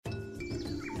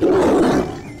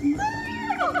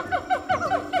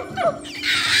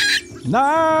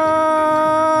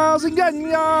Nazinganya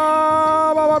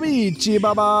Baba Bichi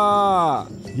Baba.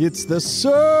 It's the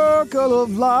circle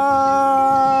of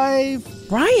life.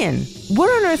 Ryan, what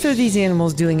on earth are these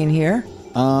animals doing in here?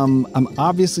 I'm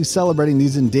obviously celebrating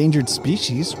these endangered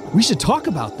species. We should talk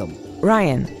about them.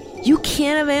 Ryan, you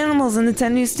can't have animals in the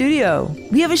 10 News studio.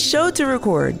 We have a show to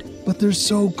record. But they're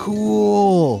so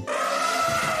cool.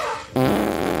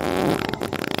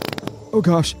 Oh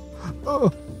gosh.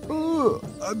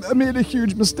 I made a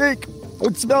huge mistake.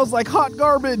 It smells like hot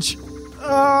garbage.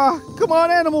 Come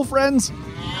on, animal friends.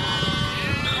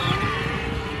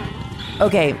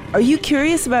 Okay, are you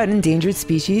curious about endangered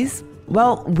species?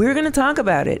 Well, we're going to talk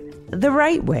about it the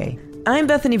right way. I'm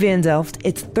Bethany Van Delft.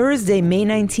 It's Thursday, May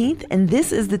 19th, and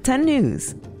this is the 10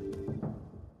 News.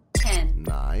 10,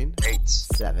 9, 8,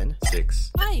 7,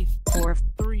 6, 5, 4,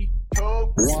 3,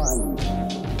 1.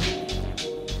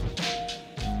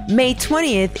 May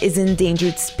 20th is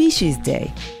Endangered Species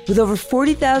Day. With over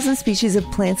 40,000 species of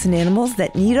plants and animals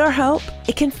that need our help,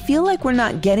 it can feel like we're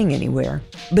not getting anywhere.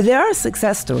 But there are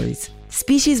success stories.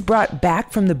 Species brought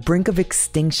back from the brink of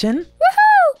extinction.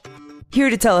 Woohoo! Here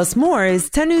to tell us more is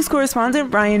 10 News correspondent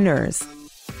Brian Nurs.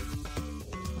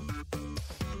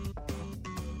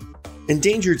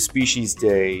 Endangered Species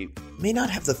Day may not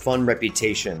have the fun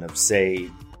reputation of, say,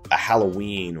 a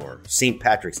Halloween or St.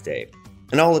 Patrick's Day.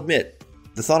 And I'll admit,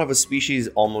 the thought of a species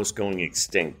almost going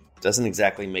extinct doesn't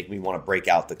exactly make me want to break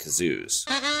out the kazoos.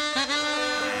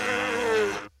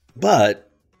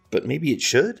 But maybe it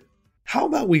should? How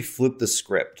about we flip the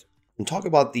script and talk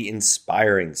about the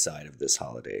inspiring side of this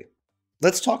holiday?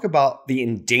 Let's talk about the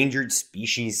endangered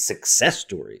species success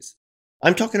stories.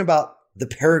 I'm talking about the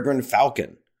peregrine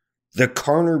falcon, the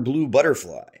Karner blue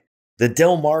butterfly, the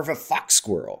Delmarva fox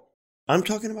squirrel. I'm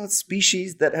talking about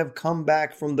species that have come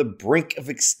back from the brink of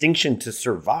extinction to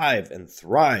survive and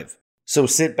thrive. So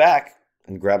sit back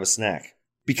and grab a snack,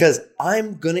 because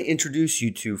I'm going to introduce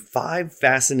you to 5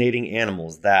 fascinating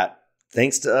animals that,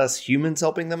 thanks to us humans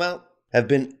helping them out, have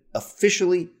been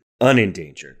officially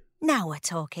unendangered. Now we're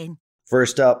talking.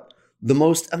 First up, the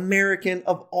most American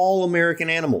of all American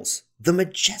animals, the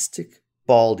majestic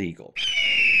bald eagle.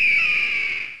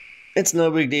 It's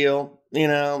no big deal,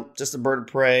 just a bird of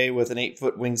prey with an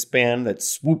 8-foot wingspan that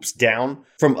swoops down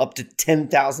from up to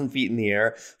 10,000 feet in the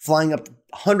air, flying up to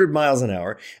 100 miles an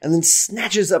hour, and then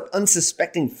snatches up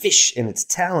unsuspecting fish in its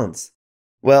talons.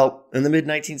 Well, in the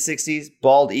mid-1960s,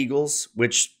 bald eagles,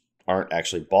 which aren't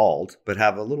actually bald, but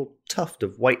have a little tuft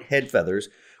of white head feathers,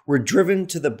 were driven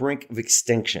to the brink of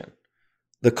extinction.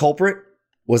 The culprit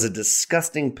was a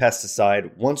disgusting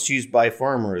pesticide once used by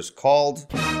farmers called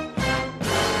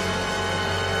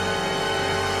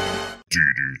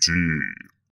DDT.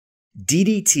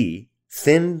 DDT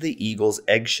thinned the eagle's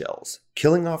eggshells,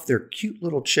 killing off their cute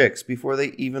little chicks before they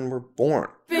even were born.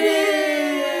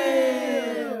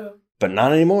 But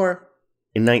not anymore.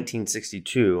 In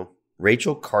 1962,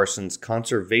 Rachel Carson's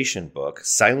conservation book,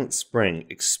 Silent Spring,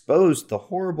 exposed the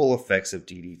horrible effects of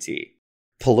DDT.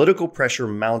 Political pressure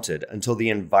mounted until the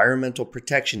Environmental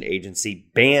Protection Agency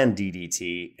banned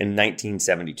DDT in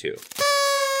 1972.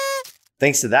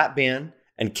 Thanks to that ban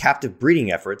and captive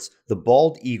breeding efforts, the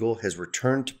bald eagle has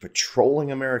returned to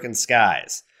patrolling American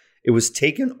skies. It was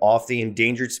taken off the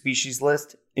endangered species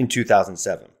list in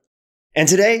 2007. And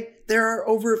today, there are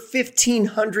over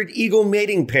 1,500 eagle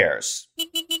mating pairs.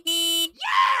 Yeah!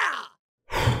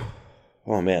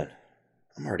 Oh man,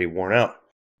 I'm already worn out.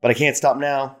 But I can't stop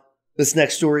now. This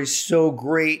next story is so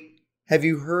great. Have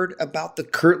you heard about the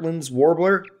Kirtland's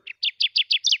warbler?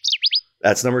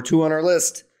 That's number 2 on our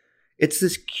list. It's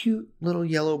this cute little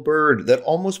yellow bird that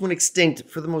almost went extinct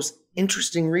for the most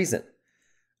interesting reason.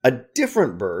 A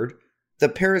different bird, the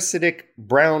parasitic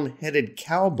brown-headed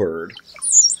cowbird,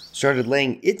 started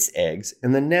laying its eggs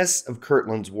in the nests of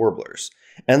Kirtland's warblers.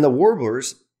 And the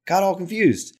warblers got all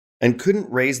confused and couldn't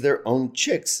raise their own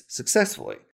chicks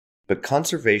successfully. But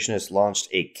conservationists launched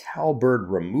a cowbird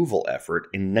removal effort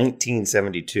in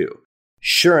 1972.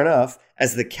 Sure enough,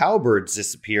 as the cowbirds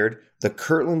disappeared, the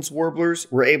Kirtland's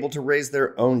warblers were able to raise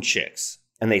their own chicks,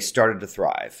 and they started to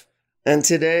thrive. And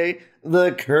today,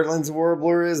 the Kirtland's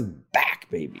warbler is back,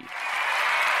 baby.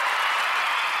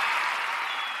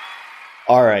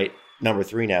 All right, number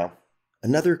 3 now.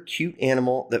 Another cute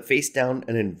animal that faced down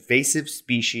an invasive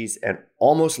species and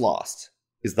almost lost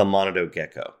is the Monato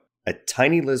gecko, a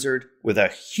tiny lizard with a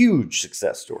huge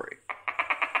success story.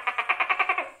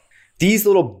 These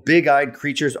little big-eyed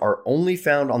creatures are only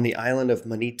found on the island of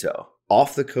Manito,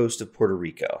 off the coast of Puerto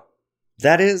Rico.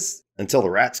 That is, until the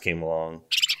rats came along.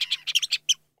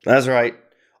 That's right,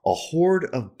 a horde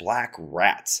of black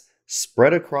rats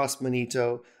spread across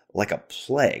Manito like a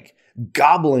plague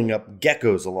gobbling up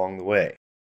geckos along the way.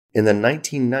 In the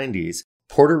 1990s,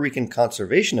 Puerto Rican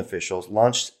conservation officials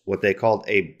launched what they called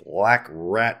a black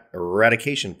rat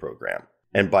eradication program.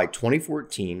 And by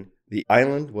 2014, the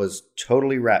island was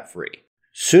totally rat-free.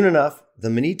 Soon enough, the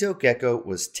Manito gecko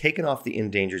was taken off the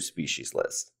endangered species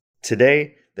list.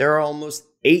 Today, there are almost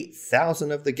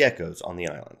 8,000 of the geckos on the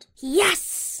island.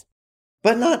 Yes!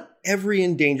 But not every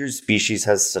endangered species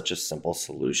has such a simple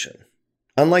solution.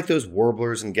 Unlike those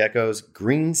warblers and geckos,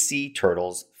 green sea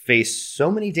turtles face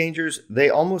so many dangers they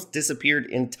almost disappeared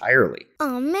entirely.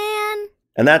 Oh man!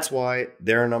 And that's why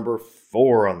they're number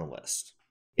 4 on the list.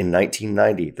 In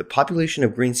 1990, the population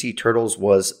of green sea turtles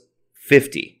was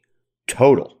 50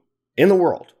 total in the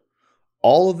world.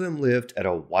 All of them lived at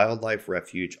a wildlife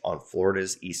refuge on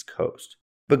Florida's east coast.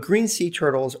 But green sea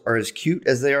turtles are as cute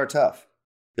as they are tough.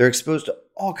 They're exposed to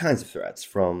all kinds of threats,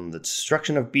 from the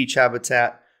destruction of beach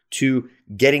habitat to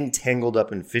getting tangled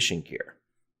up in fishing gear.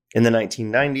 In the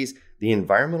 1990s, the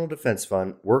Environmental Defense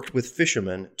Fund worked with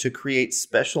fishermen to create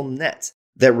special nets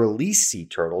that release sea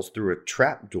turtles through a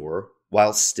trapdoor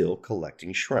while still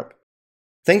collecting shrimp.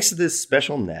 Thanks to this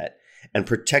special net and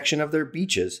protection of their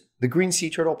beaches, the green sea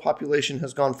turtle population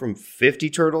has gone from 50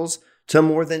 turtles to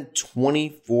more than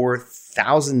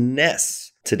 24,000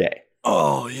 nests today.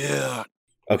 Oh, yeah.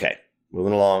 Okay,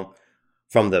 moving along.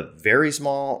 From the very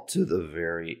small to the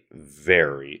very,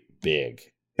 very big.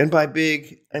 And by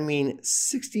big, I mean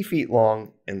 60 feet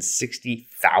long and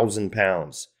 60,000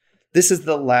 pounds. This is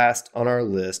the last on our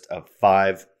list of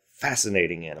 5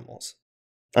 fascinating animals.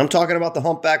 I'm talking about the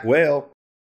humpback whale.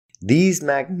 These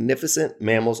magnificent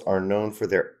mammals are known for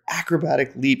their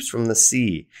acrobatic leaps from the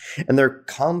sea and their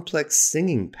complex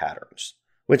singing patterns,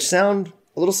 which sound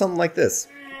a little something like this.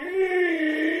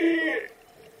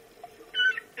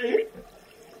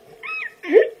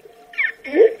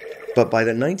 But by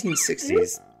the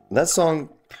 1960s, that song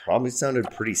probably sounded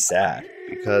pretty sad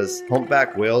because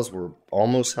humpback whales were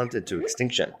almost hunted to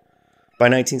extinction. By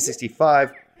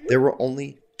 1965, there were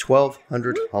only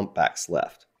 1,200 humpbacks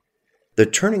left. The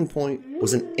turning point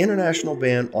was an international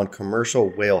ban on commercial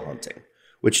whale hunting,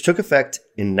 which took effect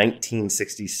in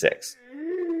 1966.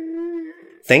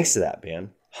 Thanks to that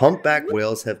ban, humpback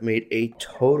whales have made a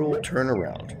total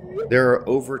turnaround. There are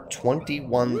over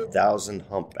 21,000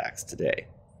 humpbacks today.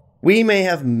 We may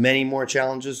have many more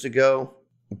challenges to go,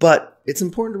 but it's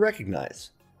important to recognize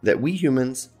that we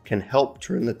humans can help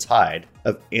turn the tide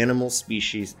of animal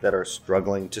species that are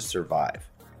struggling to survive.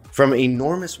 From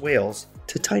enormous whales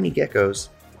to tiny geckos,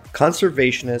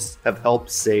 conservationists have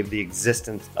helped save the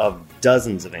existence of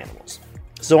dozens of animals.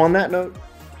 So on that note,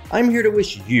 I'm here to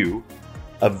wish you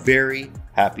a very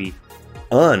happy,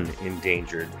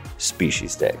 unendangered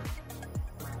Species Day.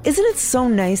 Isn't it so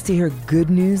nice to hear good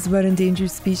news about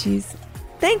endangered species?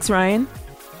 Thanks, Ryan.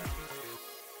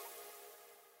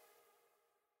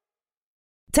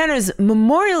 Tenors,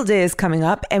 Memorial Day is coming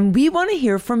up, and we want to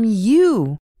hear from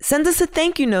you. Send us a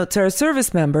thank you note to our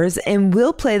service members, and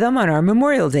we'll play them on our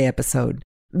Memorial Day episode.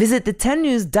 Visit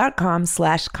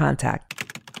the10news.com/contact.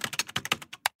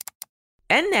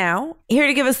 And now, here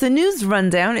to give us the news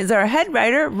rundown is our head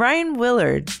writer, Ryan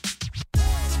Willard.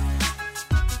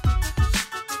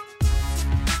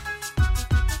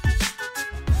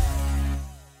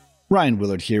 Ryan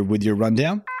Willard here with your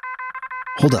rundown.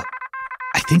 Hold up.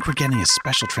 I think we're getting a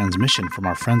special transmission from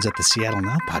our friends at the Seattle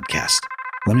Now podcast.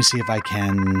 Let me see if I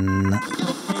can...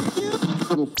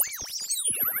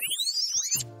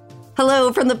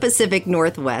 Hello from the Pacific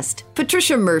Northwest.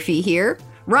 Patricia Murphy here.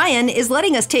 Ryan is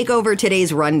letting us take over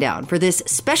today's rundown for this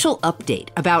special update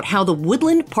about how the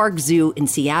Woodland Park Zoo in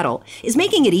Seattle is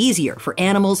making it easier for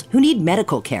animals who need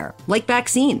medical care, like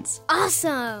vaccines.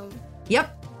 Awesome!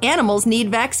 Yep, animals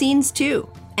need vaccines too.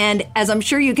 And as I'm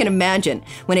sure you can imagine,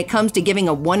 when it comes to giving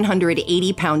a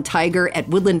 180-pound tiger at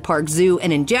Woodland Park Zoo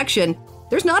an injection,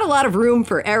 there's not a lot of room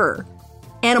for error.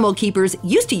 Animal keepers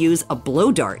used to use a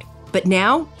blow dart, but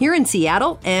now, here in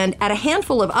Seattle and at a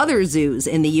handful of other zoos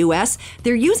in the U.S.,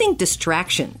 they're using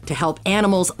distraction to help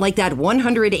animals like that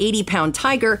 180-pound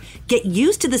tiger get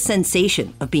used to the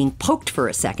sensation of being poked for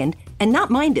a second and not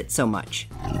mind it so much.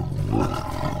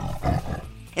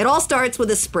 It all starts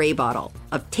with a spray bottle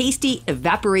of tasty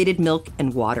evaporated milk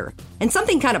and water, and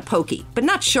something kind of pokey, but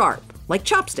not sharp, like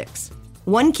chopsticks.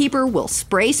 One keeper will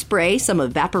spray some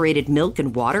evaporated milk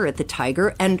and water at the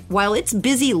tiger, and while it's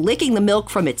busy licking the milk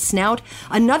from its snout,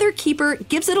 another keeper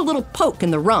gives it a little poke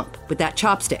in the rump with that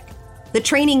chopstick. The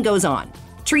training goes on.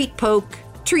 Treat poke.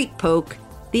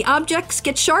 The objects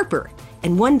get sharper,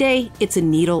 and one day it's a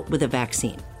needle with a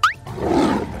vaccine.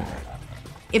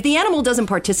 If the animal doesn't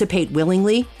participate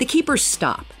willingly, the keepers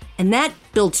stop, and that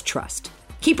builds trust.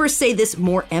 Keepers say this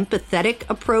more empathetic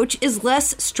approach is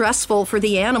less stressful for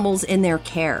the animals in their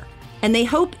care, and they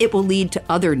hope it will lead to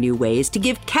other new ways to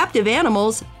give captive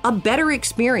animals a better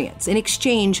experience in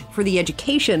exchange for the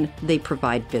education they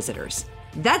provide visitors.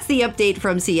 That's the update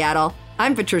from Seattle.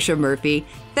 I'm Patricia Murphy.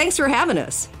 Thanks for having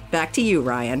us. Back to you,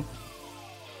 Ryan.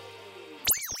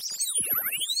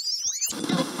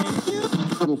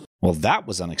 Well, that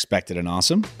was unexpected and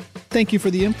awesome. Thank you for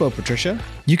the info, Patricia.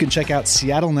 You can check out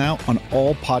Seattle Now on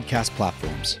all podcast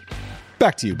platforms.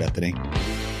 Back to you, Bethany.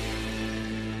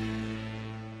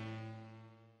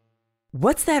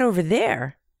 What's that over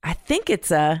there? I think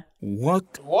it's a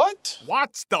What?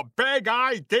 What's the big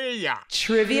idea?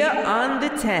 Trivia on the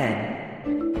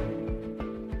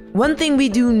 10. One thing we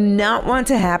do not want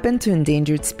to happen to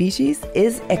endangered species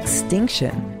is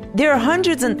extinction. There are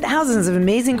hundreds and thousands of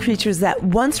amazing creatures that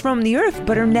once roamed the earth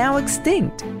but are now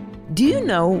extinct. Do you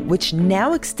know which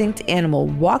now extinct animal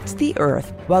walked the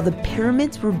earth while the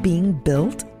pyramids were being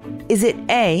built? Is it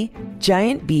A,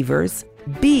 giant beavers,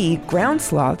 B, ground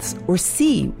sloths, or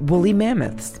C, woolly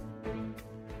mammoths?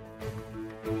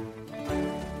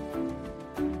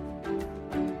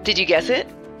 Did you guess it?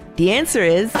 The answer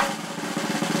is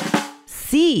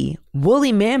C,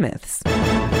 woolly mammoths.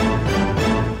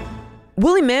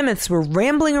 Woolly mammoths were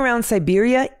rambling around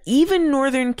Siberia, even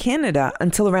northern Canada,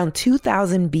 until around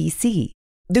 2000 BC.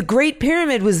 The Great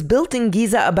Pyramid was built in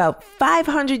Giza about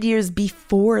 500 years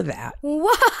before that.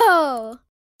 Whoa!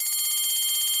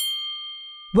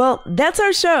 Well, that's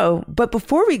our show, but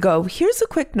before we go, here's a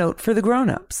quick note for the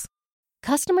grown-ups.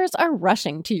 Customers are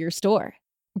rushing to your store.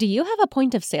 Do you have a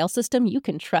point of sale system you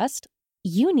can trust?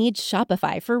 You need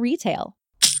Shopify for retail.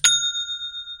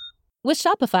 With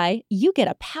Shopify, you get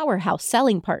a powerhouse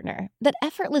selling partner that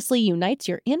effortlessly unites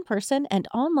your in-person and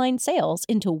online sales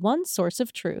into one source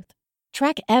of truth.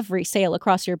 Track every sale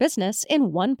across your business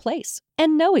in one place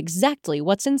and know exactly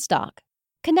what's in stock.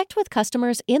 Connect with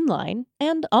customers in-line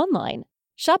and online.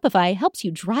 Shopify helps you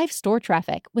drive store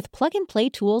traffic with plug-and-play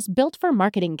tools built for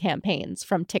marketing campaigns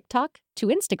from TikTok to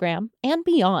Instagram and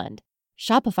beyond.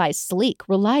 Shopify's sleek,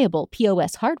 reliable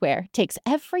POS hardware takes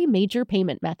every major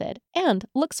payment method and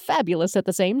looks fabulous at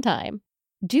the same time.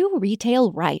 Do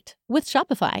retail right with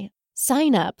Shopify.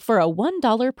 Sign up for a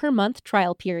 $1 per month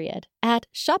trial period at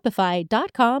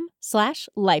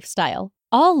shopify.com/lifestyle,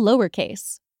 all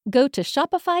lowercase. Go to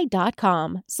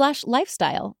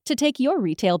shopify.com/lifestyle to take your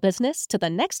retail business to the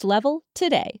next level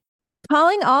today.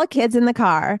 Calling all kids in the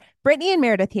car. Brittany and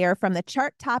Meredith here from the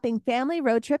chart-topping Family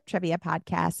Road Trip Trivia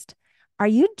Podcast. Are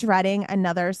you dreading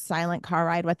another silent car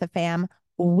ride with the fam?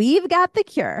 We've got the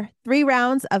cure. 3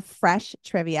 rounds of fresh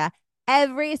trivia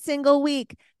every single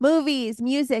week. Movies,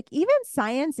 music, even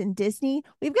science and Disney.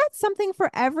 We've got something for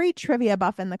every trivia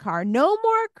buff in the car. No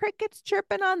more crickets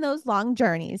chirping on those long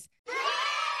journeys.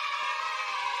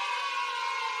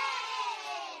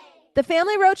 The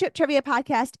Family Road Trip Trivia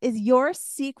Podcast is your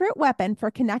secret weapon for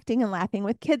connecting and laughing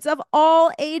with kids of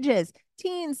all ages.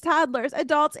 Teens, toddlers,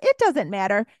 adults, it doesn't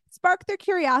matter. Spark their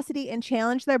curiosity and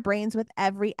challenge their brains with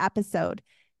every episode.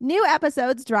 New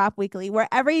episodes drop weekly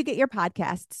wherever you get your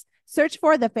podcasts. Search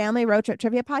for the Family Road Trip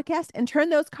Trivia Podcast and turn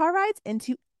those car rides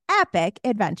into epic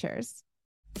adventures.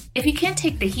 If you can't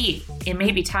take the heat, it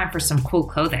may be time for some cool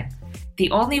clothing.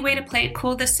 The only way to play it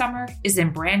cool this summer is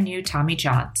in brand new Tommy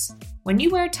Johns. When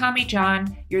you wear Tommy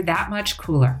John, you're that much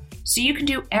cooler, so you can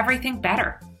do everything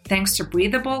better, thanks to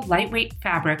breathable, lightweight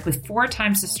fabric with 4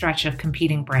 times the stretch of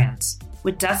competing brands.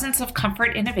 With dozens of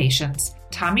comfort innovations,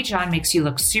 Tommy John makes you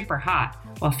look super hot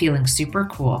while feeling super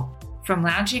cool. From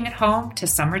lounging at home to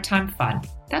summertime fun.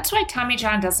 That's why Tommy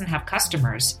John doesn't have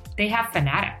customers, they have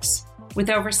fanatics. With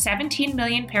over 17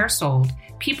 million pairs sold,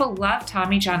 people love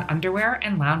Tommy John underwear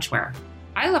and loungewear.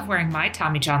 I love wearing my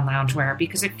Tommy John loungewear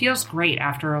because it feels great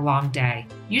after a long day.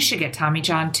 You should get Tommy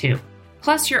John too.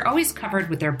 Plus, you're always covered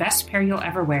with their best pair you'll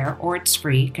ever wear or it's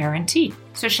free guarantee.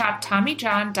 So shop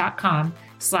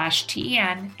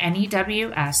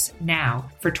TommyJohn.com/TENNEWS now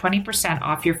for 20%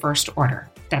 off your first order.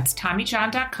 That's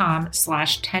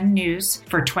TommyJohn.com/10news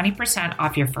for 20%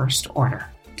 off your first order.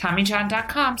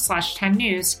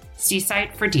 TommyJohn.com/10news. See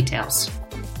site for details.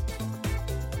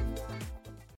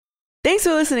 Thanks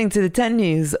for listening to the 10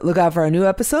 News. Look out for our new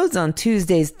episodes on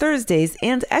Tuesdays, Thursdays,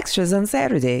 and extras on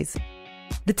Saturdays.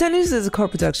 The 10 News is a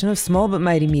co-production of Small But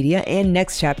Mighty Media and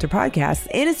Next Chapter Podcasts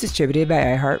and is distributed by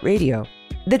iHeartRadio.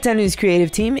 The 10 News creative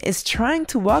team is trying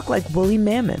to walk like woolly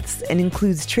mammoths and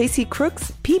includes Tracy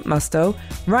Crooks, Pete Musto,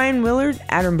 Ryan Willard,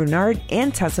 Adam Bernard,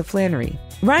 and Tessa Flannery.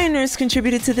 Ryan Nurse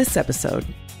contributed to this episode.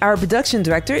 Our production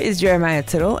director is Jeremiah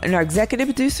Tittle, and our executive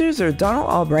producers are Donald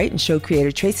Albright and show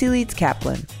creator Tracy Leeds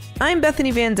Kaplan. I'm Bethany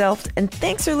Van Delft, and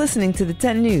thanks for listening to the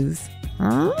 10 News.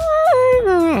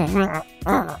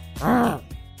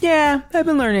 Yeah, I've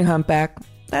been learning humpback.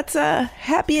 That's a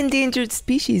happy Endangered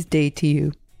Species Day to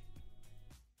you.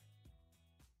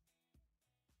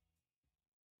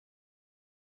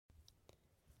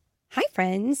 Hi,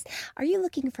 friends. Are you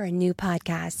looking for a new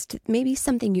podcast? Maybe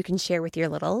something you can share with your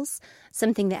littles?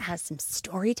 Something that has some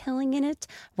storytelling in it?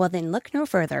 Well, then look no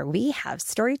further. We have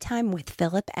Storytime with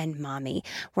Philip and Mommy,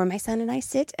 where my son and I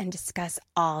sit and discuss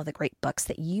all the great books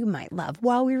that you might love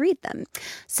while we read them.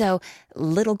 So,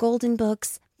 Little Golden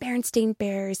Books, Berenstain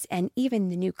Bears, and even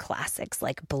the new classics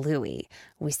like Bluey.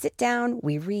 We sit down,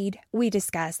 we read, we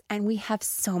discuss, and we have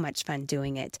so much fun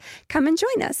doing it. Come and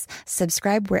join us.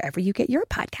 Subscribe wherever you get your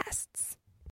podcasts.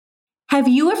 Have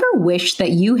you ever wished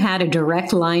that you had a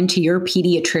direct line to your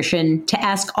pediatrician to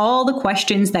ask all the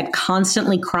questions that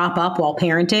constantly crop up while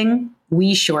parenting?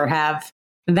 We sure have.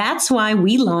 That's why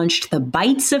we launched the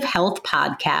Bites of Health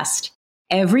podcast.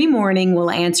 Every morning, we'll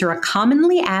answer a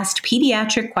commonly asked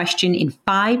pediatric question in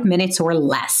 5 minutes or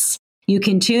less. You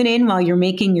can tune in while you're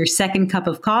making your second cup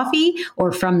of coffee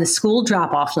or from the school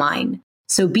drop-off line.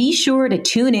 So be sure to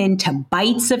tune in to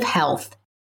Bites of Health,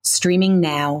 streaming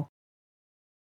now.